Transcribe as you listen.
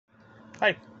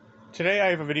Hi, today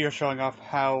I have a video showing off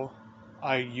how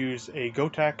I use a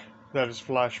Gotek that is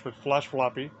flash with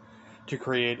FlashFloppy to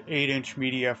create 8-inch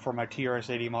media for my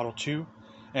TRS80 Model II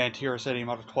and TRS80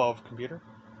 Model 12 computer.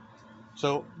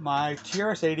 So my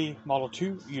TRS80 Model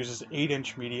II uses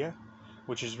 8-inch media,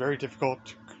 which is very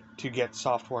difficult to get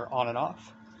software on and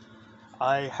off.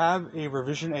 I have a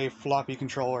Revision A floppy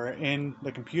controller in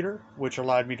the computer, which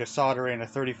allowed me to solder in a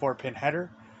 34-pin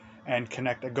header and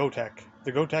connect a Gotek.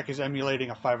 The Gotek is emulating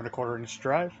a 5 1/4 inch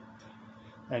drive,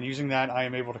 and using that I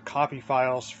am able to copy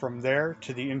files from there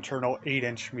to the internal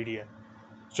 8-inch media.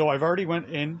 So I've already went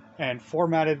in and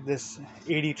formatted this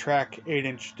 80-track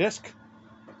 8-inch disc,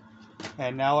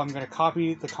 and now I'm going to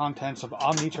copy the contents of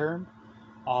Omniterm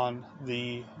on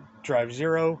the drive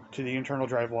 0 to the internal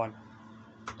drive 1.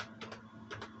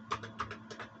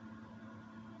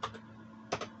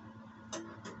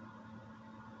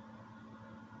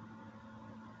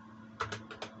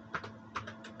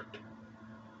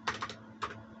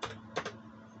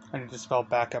 I need to spell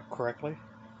backup correctly.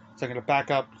 So I'm going to back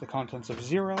up the contents of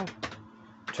 0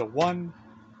 to 1.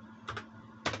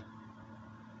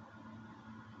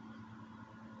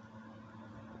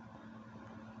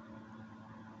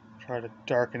 Try to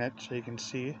darken it so you can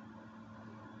see.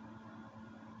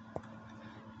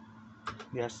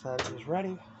 Yes, that is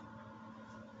ready.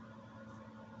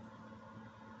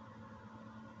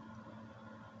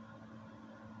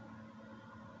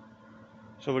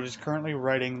 So it is currently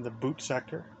writing the boot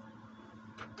sector.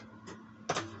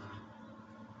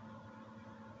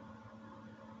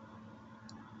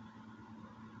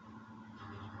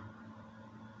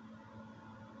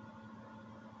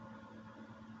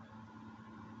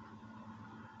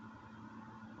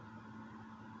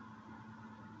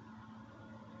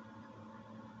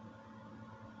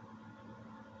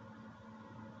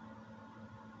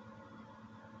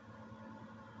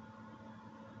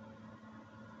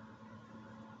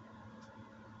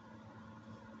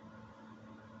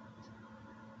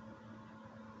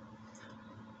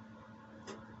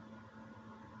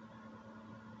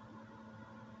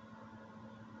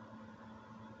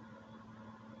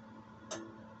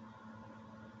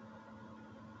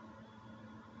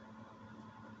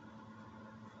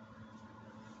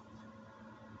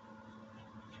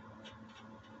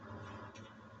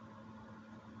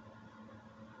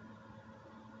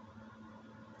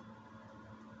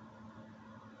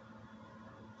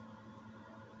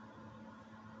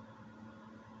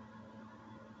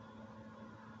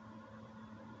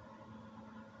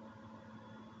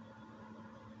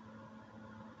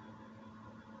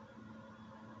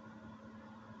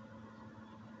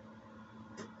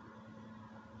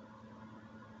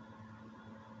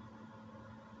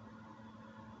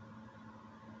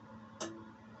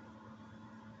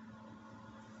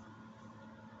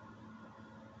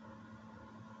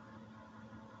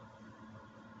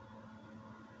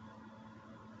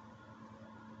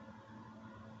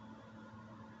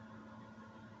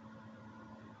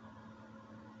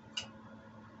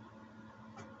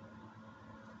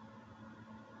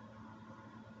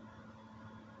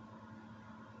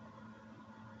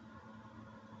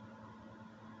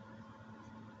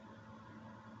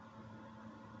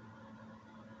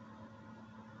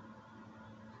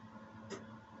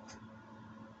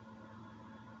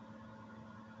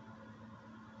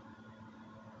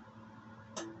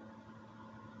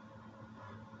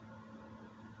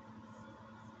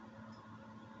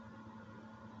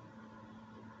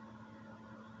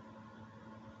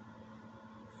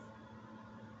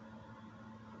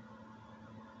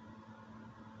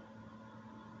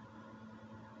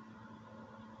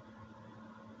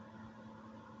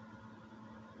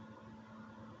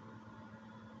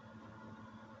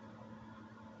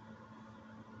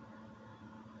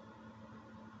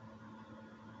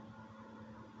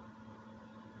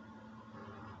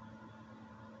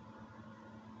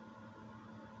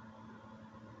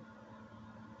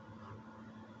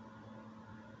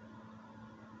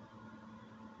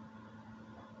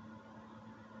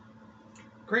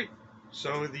 Great.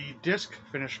 So the disk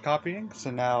finished copying,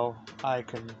 so now I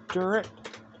can dir it,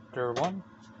 dir 1,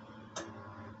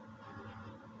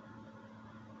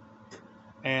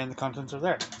 and the contents are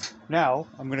there. Now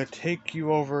I'm going to take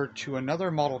you over to another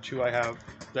Model 2 I have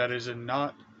that is in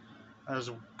not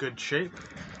as good shape,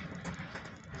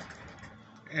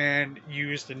 and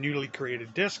use the newly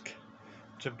created disk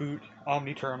to boot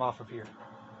Omniterm off of here.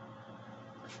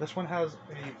 This one has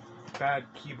a bad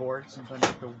keyboard, sometimes you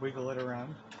have to wiggle it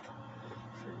around.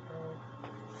 There you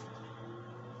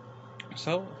go.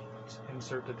 So, let's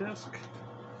insert the disk.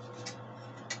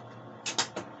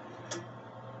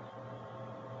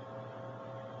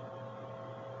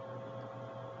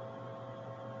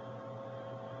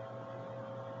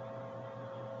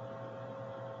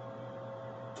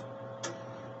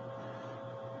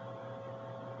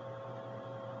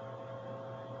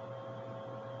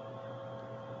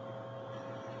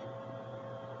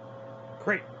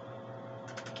 crate.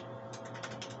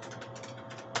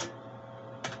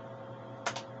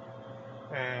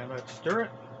 And let's stir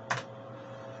it.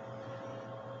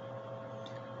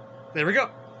 There we go.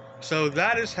 So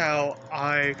that is how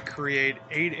I create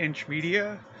 8-inch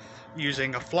media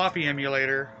using a floppy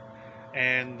emulator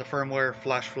and the firmware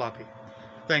FlashFloppy.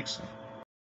 Thanks.